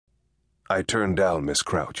"I turned down Miss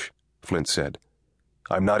Crouch," Flint said.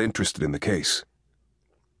 "I'm not interested in the case."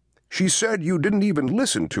 "She said you didn't even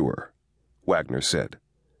listen to her," Wagner said.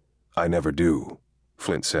 "I never do,"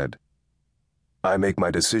 Flint said. "I make my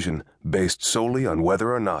decision based solely on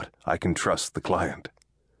whether or not I can trust the client.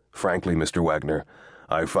 Frankly, Mr. Wagner,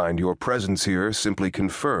 I find your presence here simply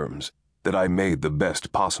confirms that I made the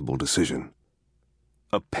best possible decision."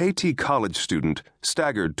 A Paytee college student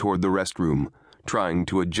staggered toward the restroom, trying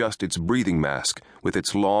to adjust its breathing mask with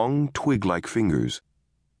its long, twig-like fingers.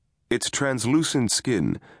 Its translucent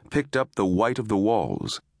skin picked up the white of the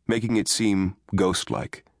walls, making it seem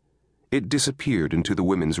ghost-like. It disappeared into the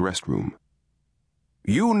women's restroom.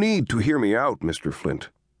 "You need to hear me out, Mr. Flint,"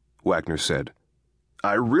 Wagner said.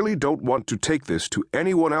 "I really don't want to take this to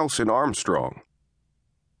anyone else in Armstrong."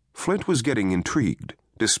 Flint was getting intrigued,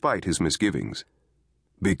 despite his misgivings.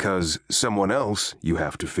 Because someone else, you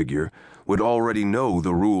have to figure, would already know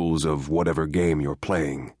the rules of whatever game you're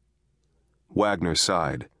playing. Wagner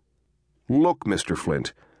sighed. "Look, Mr.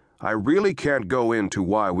 Flint, I really can't go into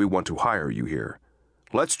why we want to hire you here.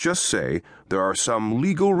 Let's just say there are some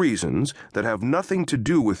legal reasons that have nothing to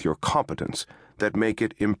do with your competence that make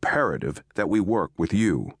it imperative that we work with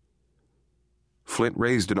you." Flint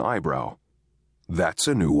raised an eyebrow. "That's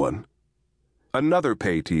a new one." Another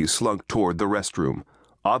Paytee slunk toward the restroom,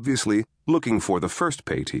 obviously looking for the first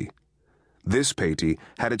Paytee. This Paytee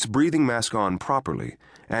had its breathing mask on properly,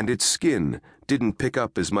 and its skin didn't pick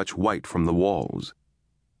up as much white from the walls.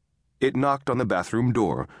 It knocked on the bathroom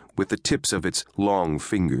door with the tips of its long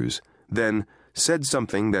fingers, then said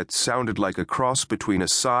something that sounded like a cross between a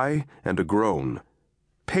sigh and a groan.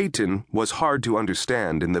 Peyton was hard to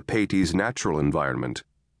understand in the Paytee's natural environment.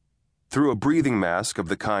 Through a breathing mask of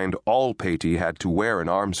the kind all Paytee had to wear in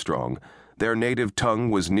Armstrong, their native tongue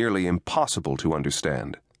was nearly impossible to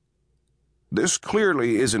understand. "This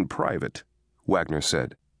clearly isn't private," Wagner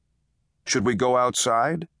said. "Should we go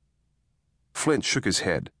outside?" Flint shook his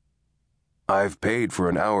head. "I've paid for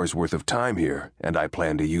an hour's worth of time here, and I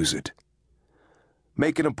plan to use it.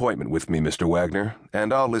 Make an appointment with me, Mr. Wagner,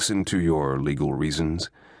 and I'll listen to your legal reasons,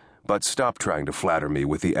 but stop trying to flatter me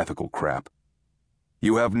with the ethical crap.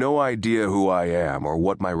 You have no idea who I am or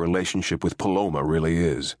what my relationship with Paloma really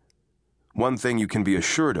is. One thing you can be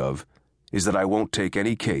assured of is that I won't take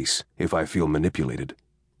any case if I feel manipulated."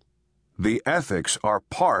 "The ethics are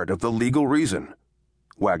part of the legal reason,"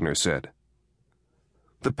 Wagner said.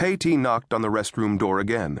 The Paytee knocked on the restroom door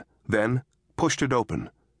again, then pushed it open.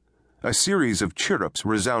 A series of chirrups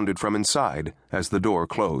resounded from inside as the door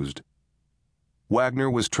closed. Wagner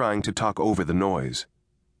was trying to talk over the noise.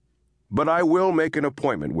 "But I will make an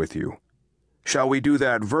appointment with you. Shall we do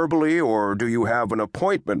that verbally, or do you have an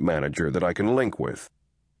appointment manager that I can link with?"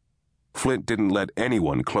 Flint didn't let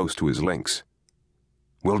anyone close to his links.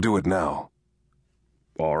 "We'll do it now."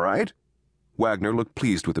 "All right." Wagner looked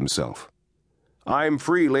pleased with himself. "I'm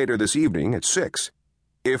free later this evening at 6.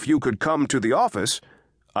 If you could come to the office—"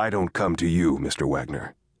 "I don't come to you, Mr.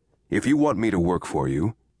 Wagner. If you want me to work for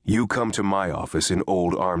you, you come to my office in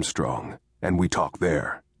Old Armstrong, and we talk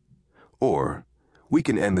there. Or we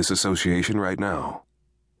can end this association right now."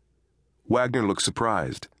 Wagner looked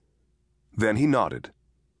surprised. Then he nodded.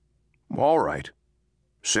 "All right.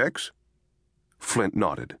 6?" Flint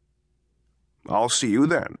nodded. "I'll see you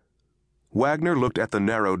then." Wagner looked at the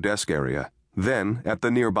narrow desk area, then at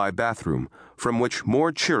the nearby bathroom, from which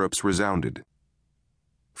more chirrups resounded.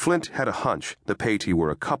 Flint had a hunch the Paytee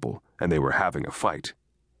were a couple and they were having a fight.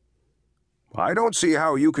 "I don't see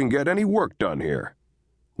how you can get any work done here,"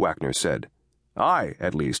 Wagner said. "I,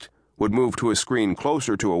 at least, would move to a screen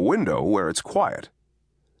closer to a window where it's quiet."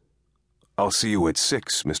 "I'll see you at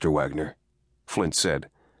 6, Mr. Wagner," Flint said,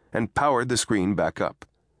 and powered the screen back up.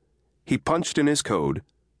 He punched in his code,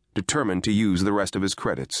 determined to use the rest of his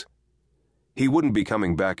credits. He wouldn't be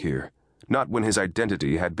coming back here, not when his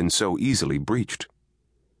identity had been so easily breached.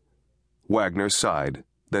 Wagner sighed,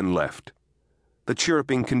 then left. The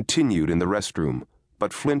chirruping continued in the restroom,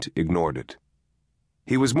 but Flint ignored it.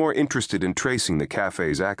 He was more interested in tracing the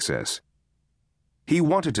cafe's access. He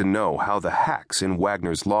wanted to know how the hacks in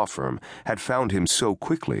Wagner's law firm had found him so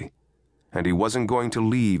quickly, and he wasn't going to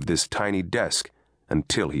leave this tiny desk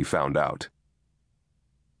until he found out.